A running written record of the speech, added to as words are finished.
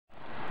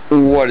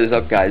What is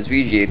up, guys?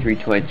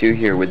 VGA322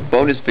 here with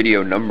bonus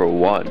video number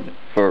 1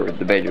 for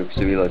the Banjo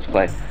Kazooie Let's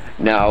Play.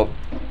 Now,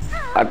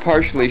 I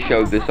partially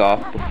showed this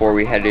off before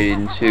we headed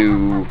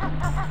into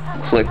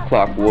Click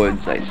Clock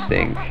Woods, I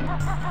think.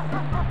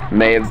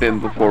 May have been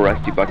before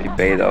Rusty Bucket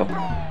Bay, though.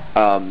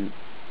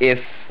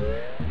 If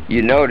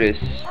you notice,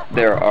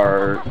 there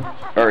are,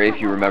 or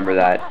if you remember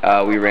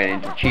that, we ran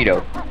into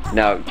Cheato.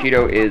 Now,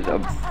 Cheato is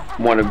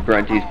one of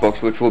Grunty's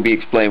books, which will be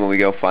explained when we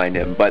go find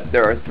him. But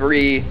there are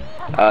 3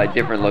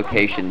 different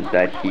locations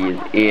that he is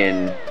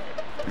in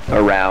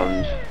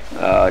around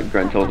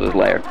Gruntilda's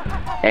lair.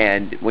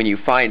 And when you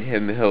find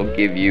him, he'll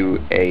give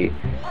you a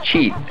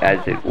cheat,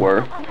 as it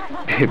were,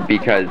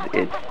 because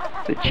it's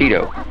the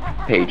Cheato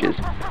pages.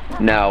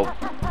 Now,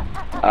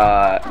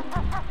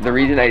 the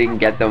reason I didn't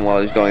get them while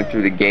I was going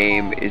through the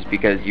game is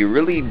because you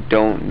really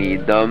don't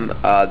need them.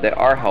 They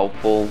are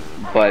helpful,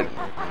 but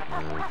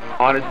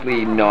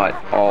honestly not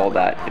all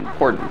that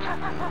important.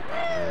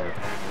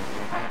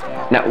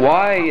 Now,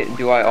 why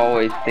do I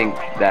always think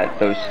that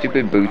those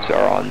stupid boots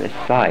are on this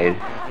side?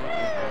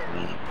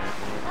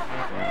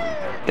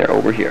 They're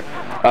over here.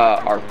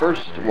 Our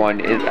first one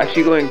is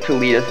actually going to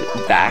lead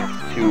us back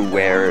to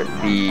where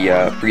the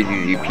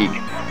Freezy Peak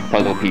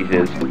puzzle piece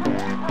is.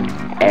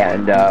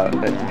 And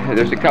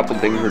there's a couple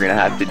things we're going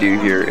to have to do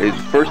here. Is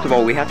first of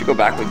all, we have to go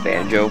back with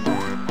Banjo,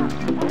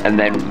 and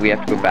then we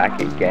have to go back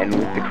again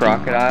with the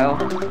crocodile.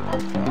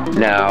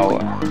 Now,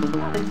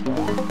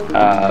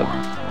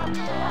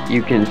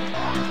 you can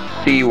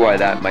see why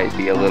that might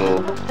be a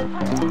little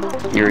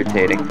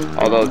irritating.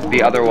 Although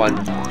the other one,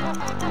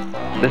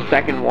 the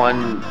second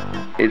one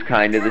is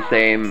kind of the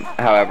same.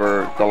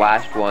 However, the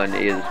last one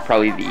is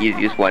probably the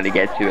easiest one to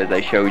get to, as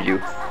I showed you.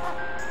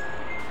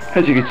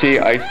 As you can see,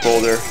 ice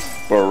boulder,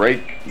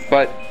 break.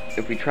 But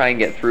if we try and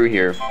get through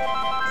here,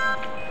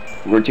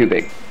 we're too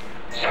big.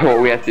 So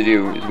what we have to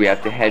do is we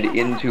have to head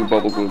into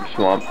Bubble Gloop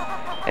Swamp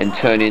and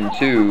turn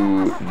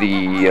into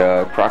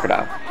the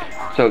crocodile.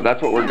 So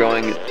that's what we're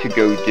going to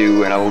go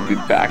do, and I will be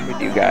back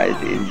with you guys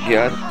in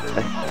just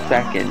a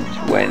second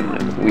when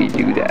we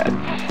do that.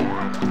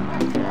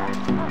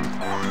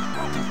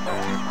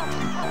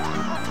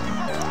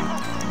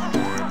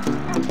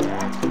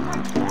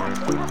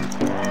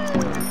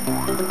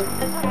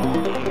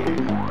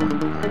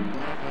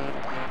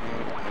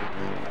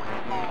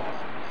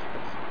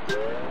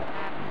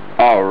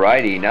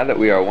 Alrighty, now that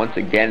we are once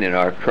again in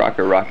our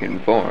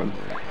Croc-a-Rockin' form,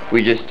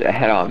 we just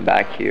head on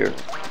back here.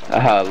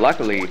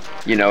 Luckily,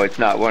 you know, it's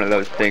not one of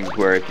those things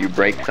where if you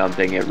break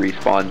something, it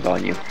respawns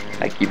on you.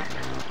 I keep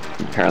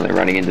apparently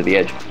running into the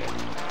edge.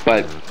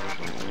 But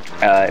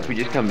if we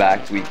just come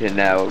back, we can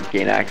now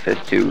gain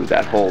access to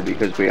that hole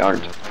because we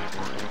aren't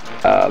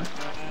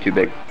too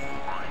big.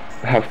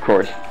 Of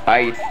course,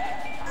 ice.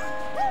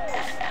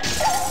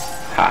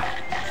 Ha.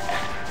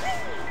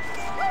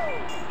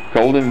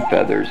 Golden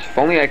feathers. If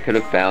only I could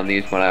have found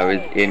these when I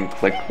was in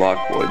Click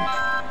Clock Woods.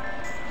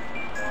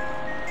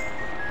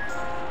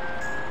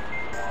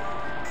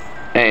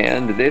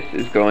 And this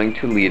is going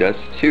to lead us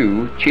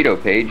to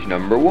Cheato page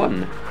number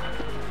 1.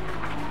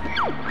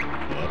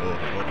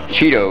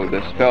 Cheato,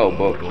 the spell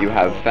book you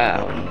have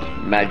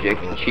found. Magic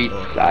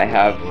cheats I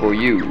have for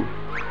you.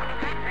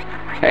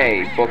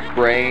 Hey, book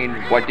brain,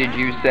 what did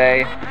you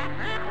say?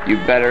 You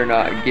better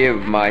not give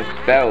my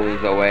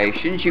spells away.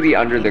 Shouldn't you be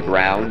under the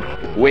ground?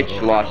 Which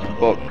lost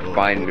book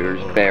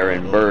finders, bear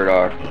and bird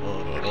are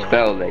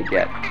spell they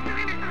get?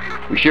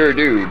 We sure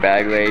do,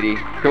 bag lady.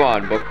 Come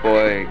on, book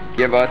boy,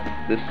 give us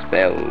the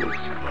spells.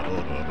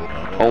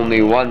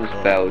 Only one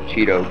spell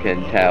Cheato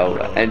can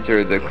tell.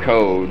 Enter the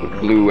code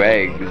blue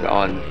eggs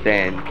on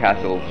sand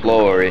castle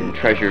floor in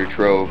Treasure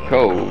Trove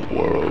Cove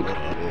world.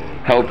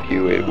 Help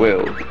you it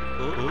will.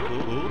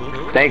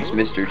 Thanks,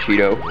 Mr.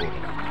 Cheato.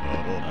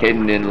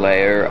 Hidden in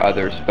lair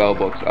other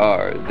spellbooks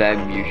are,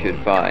 them you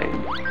should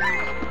find.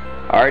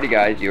 Alrighty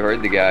guys, you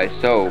heard the guy,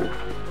 so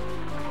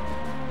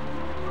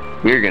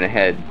we're gonna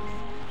head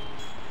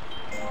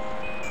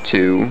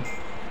to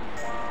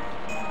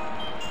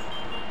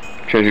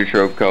Treasure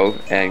Trove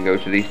Cove and go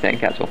to the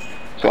sandcastle.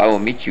 So I will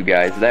meet you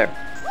guys there.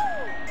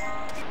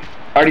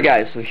 Alrighty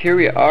guys, so here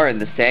we are in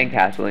the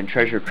sandcastle in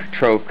Treasure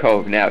Trove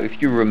Cove. Now, if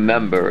you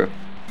remember,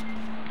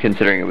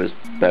 considering it was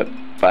about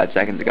 5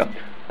 seconds ago,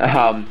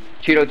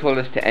 Cheato told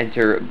us to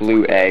enter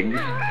blue eggs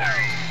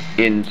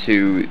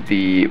into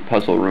the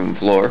puzzle room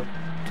floor.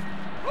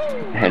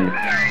 And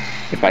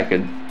if I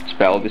could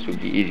spell, this would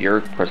be easier.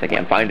 Of course, I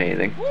can't find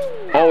anything.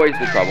 Always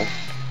the trouble.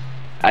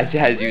 As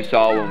you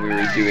saw when we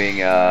were doing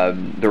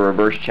the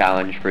reverse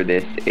challenge for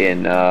this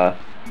in, I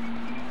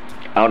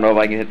don't know if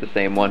I can hit the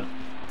same one.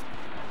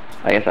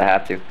 I guess I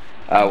have to.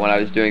 When I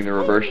was doing the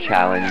reverse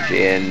challenge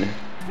in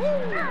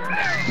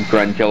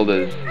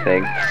Gruntilda's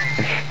thing.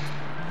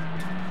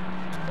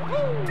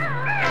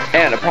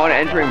 And upon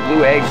entering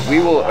blue eggs, we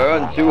will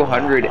earn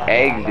 200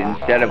 eggs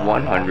instead of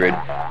 100.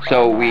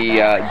 So we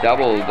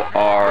doubled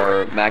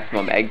our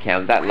maximum egg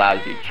count. That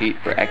lousy cheat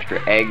for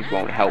extra eggs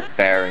won't help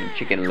bear and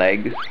chicken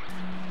legs.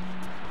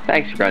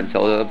 Thanks,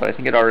 Gruntilda, but I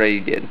think it already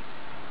did.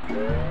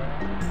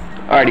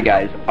 Alrighty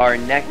guys, our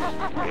next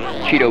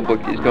Cheato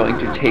book is going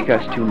to take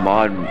us to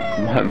Mad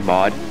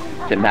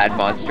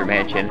Monster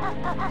Mansion,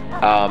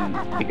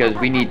 because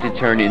we need to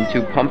turn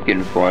into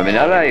pumpkin form. And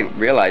now that I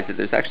realize that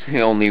there's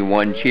actually only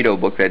one Cheato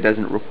book that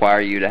doesn't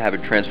require you to have a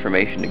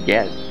transformation to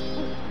get,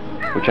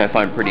 which I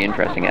find pretty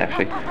interesting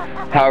actually.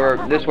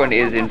 However, this one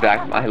is in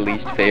fact my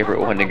least favorite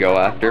one to go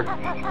after.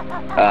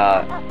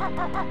 I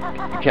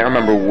can't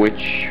remember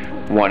which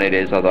one it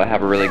is, although I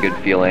have a really good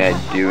feeling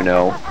I do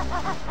know.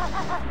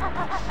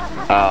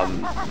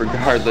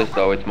 Regardless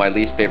though, it's my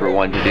least favorite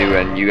one to do,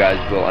 and you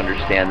guys will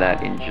understand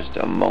that in just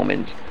a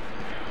moment.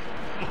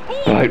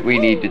 But we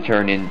need to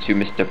turn into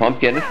Mr.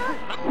 Pumpkin.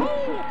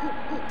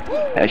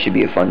 That should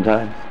be a fun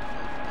time.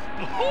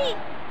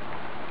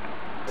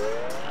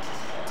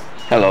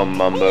 Hello,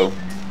 Mumbo.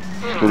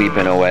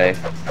 Sleeping away.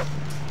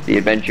 The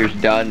adventure's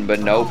done, but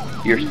nope,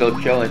 you're still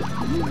chilling.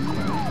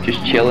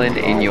 Just chilling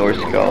in your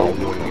skull.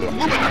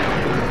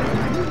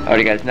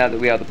 Alright guys, now that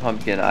we have the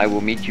pumpkin, I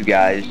will meet you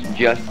guys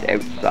just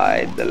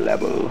outside the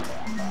level.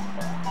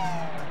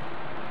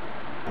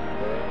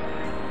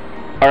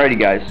 Alrighty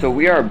guys, so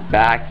we are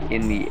back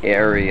in the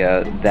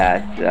area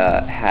that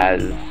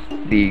has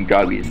the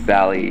Gobby's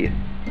Valley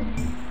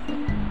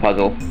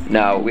puzzle.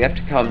 Now, we have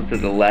to come to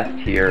the left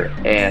here,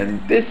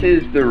 and this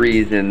is the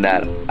reason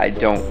that I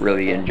don't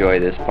really enjoy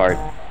this part,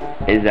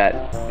 is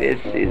that this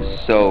is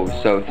so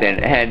thin.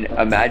 And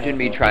imagine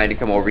me trying to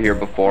come over here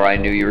before I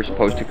knew you were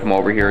supposed to come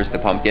over here as the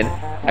pumpkin.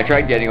 I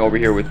tried getting over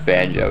here with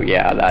Banjo.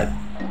 Yeah,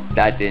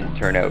 that didn't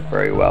turn out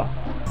very well.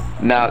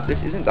 Now, this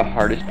isn't the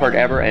hardest part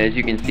ever, and as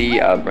you can see,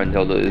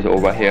 Bruntilda is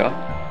over here,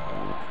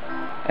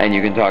 and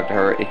you can talk to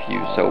her if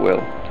you so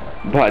will.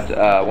 But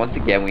once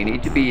again, we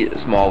need to be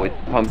small with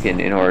the pumpkin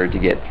in order to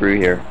get through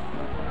here.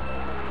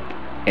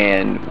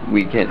 And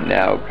we can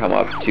now come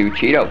up to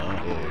Cheato.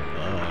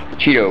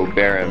 Cheato,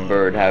 Bear, and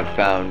Bird have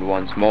found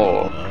once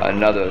more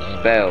another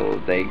spell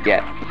they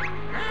get.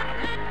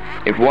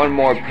 If one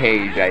more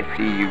page I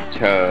see you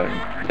turn,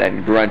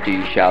 then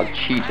Grunty shall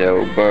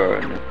Cheato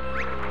burn.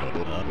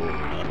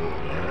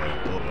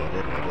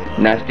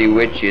 Nasty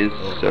witches,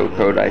 so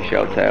code I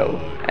shall tell.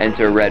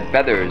 Enter red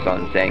feathers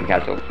on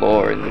sandcastle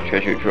floor in the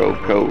Treasure Trove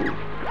Cove.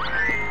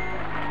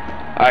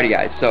 Alrighty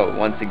guys, so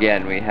once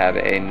again we have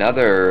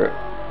another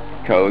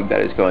code that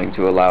is going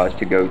to allow us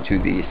to go to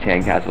the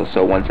sandcastle.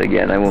 So once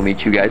again I will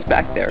meet you guys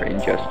back there in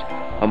just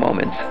a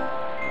moment.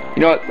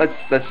 You know what,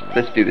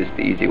 let's do this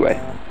the easy way.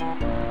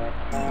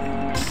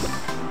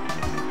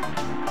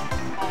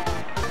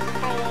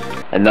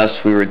 And thus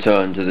we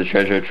return to the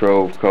Treasure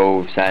Trove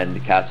Cove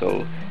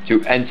sandcastle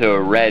to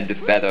enter red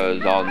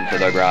feathers onto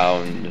the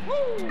ground.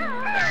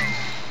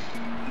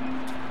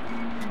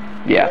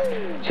 Yeah,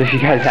 so if you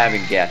guys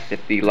haven't guessed, if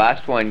the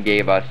last one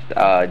gave us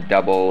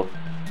double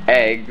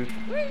eggs,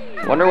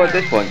 wonder what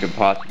this one could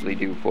possibly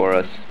do for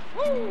us.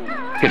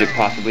 Could it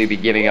possibly be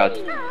giving us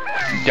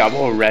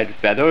double red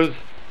feathers?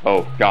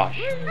 Oh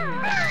gosh.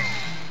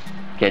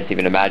 Can't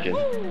even imagine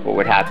what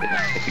would happen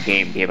if the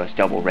game gave us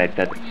double red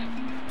feathers.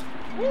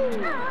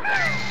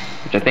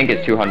 Which I think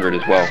is 200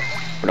 as well,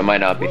 but it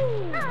might not be.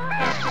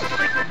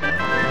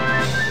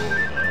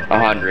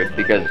 100,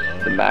 because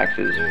the max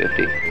is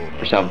 50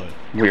 for some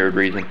weird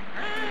reason.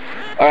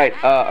 Alright,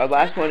 our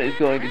last one is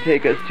going to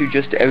take us to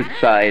just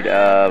outside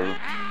of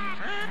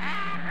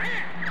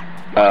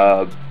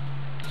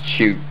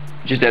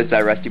just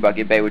outside Rusty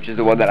Bucket Bay, which is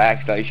the one that I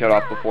actually shut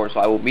off before, so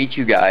I will meet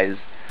you guys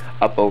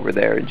up over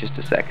there in just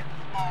a sec.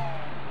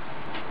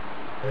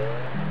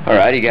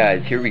 Alrighty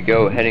guys, here we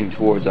go, heading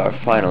towards our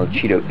final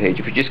Cheato page.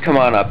 If we just come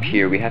on up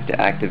here, we have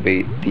to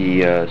activate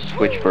the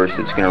switch first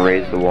that's going to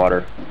raise the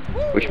water,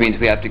 which means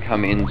we have to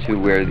come into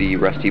where the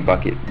Rusty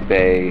Bucket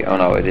Bay, oh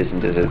no it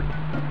isn't, is it?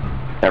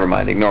 Never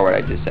mind, ignore what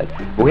I just said.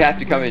 But we have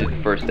to come into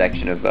the first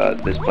section of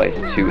this place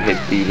to hit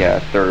the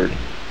third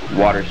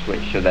water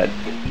switch so that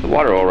the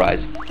water will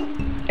rise.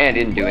 And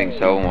in doing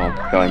so,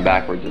 well, going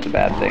backwards is a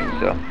bad thing,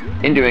 so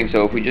in doing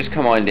so, if we just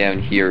come on down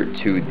here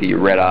to the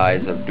Red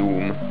Eyes of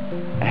Doom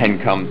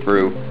and come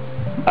through,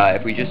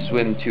 if we just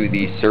swim to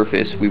the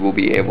surface, we will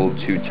be able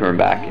to turn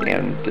back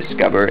and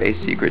discover a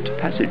secret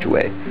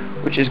passageway,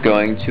 which is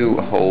going to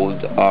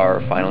hold our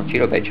final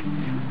Cheato page,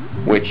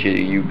 which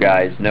you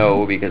guys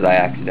know because I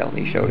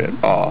accidentally showed it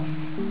off.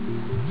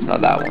 It's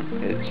not that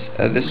one,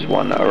 it's this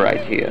one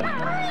right here.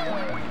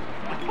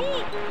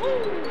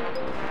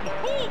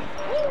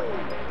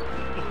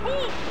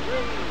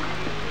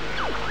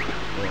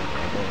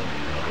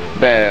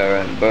 Bear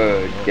and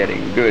Bird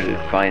getting good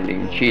at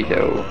finding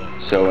Cheato,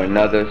 so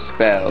another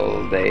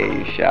spell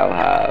they shall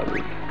have.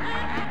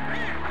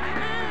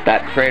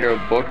 That traitor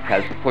book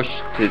has pushed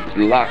its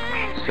luck,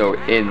 so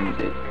in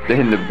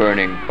the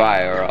burning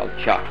fire I'll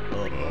chuck.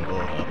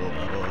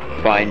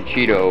 Find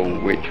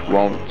Cheato, which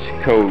won't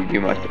code you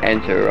must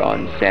enter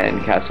on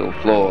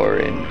sandcastle floor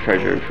in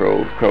Treasure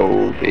Trove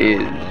Cove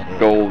is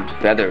gold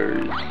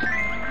feathers.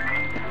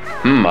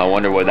 I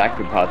wonder what that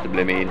could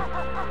possibly mean.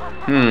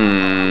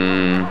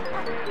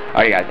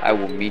 Alright guys, I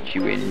will meet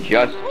you in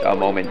just a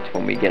moment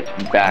when we get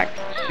back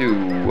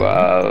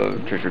to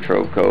Treasure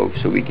Trove Cove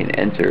so we can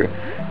enter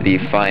the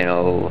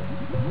final,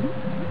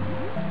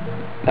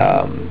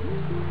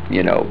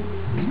 you know,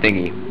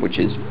 thingy, which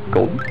is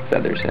gold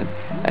feathers.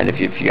 And if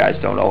you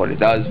guys don't know what it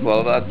does,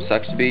 well, that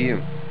sucks to be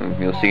you.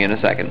 You'll see in a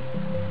second.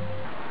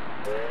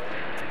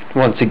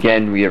 Once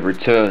again, we have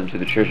returned to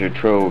the Treasure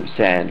Trove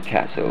Sand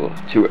Castle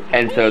to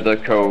enter the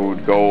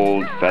code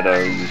gold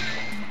feathers.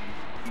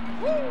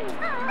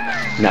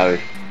 Now,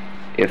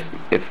 if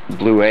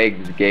blue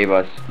eggs gave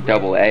us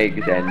double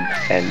eggs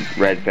and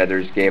red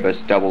feathers gave us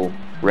double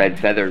red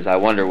feathers, I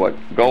wonder what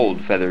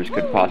gold feathers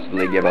could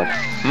possibly give us.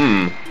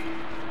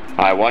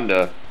 I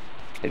wonder.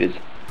 It is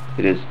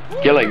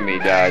killing me,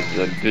 guys.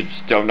 I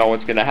just don't know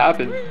what's gonna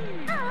happen.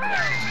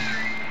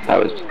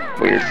 That was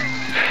weird.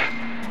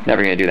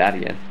 Never gonna do that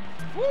again.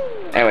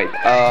 Anyways,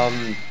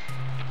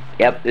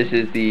 yep, this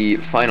is the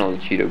final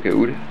Cheato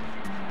code.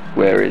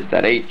 Where is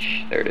that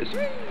H? There it is.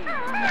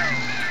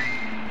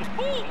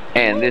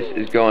 And this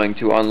is going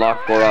to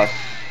unlock for us.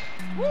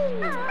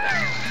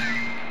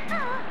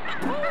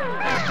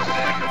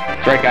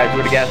 That's right, guys, who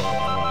would have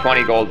guessed?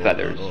 20 gold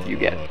feathers you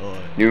get.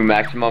 New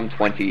maximum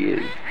 20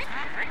 is.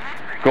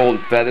 Gold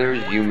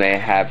feathers, you may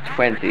have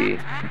 20,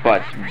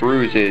 but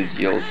bruises,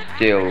 you'll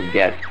still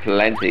get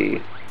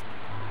plenty.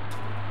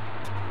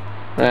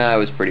 That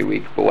was pretty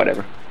weak, but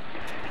whatever.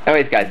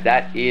 Anyways, guys,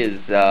 that is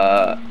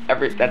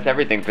that's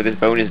everything for this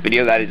bonus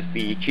video. That is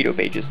the Cheato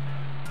pages.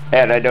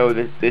 And I know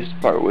that this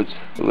part was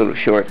a little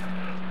short,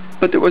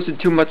 but there wasn't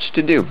too much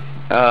to do.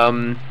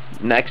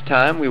 Next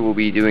time we will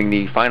be doing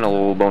the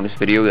final bonus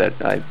video that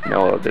I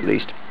know of, at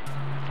least.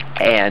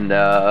 And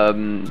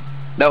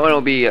that one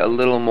will be a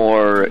little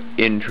more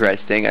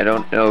interesting. I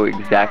don't know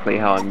exactly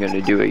how I'm going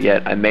to do it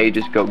yet. I may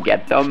just go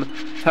get them.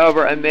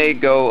 However, I may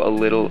go a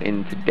little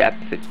into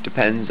depth. It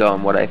depends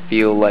on what I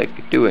feel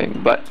like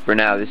doing. But for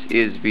now, this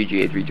is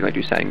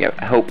VGA322 signing out.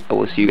 I hope I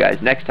will see you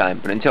guys next time.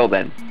 But until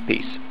then,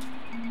 peace.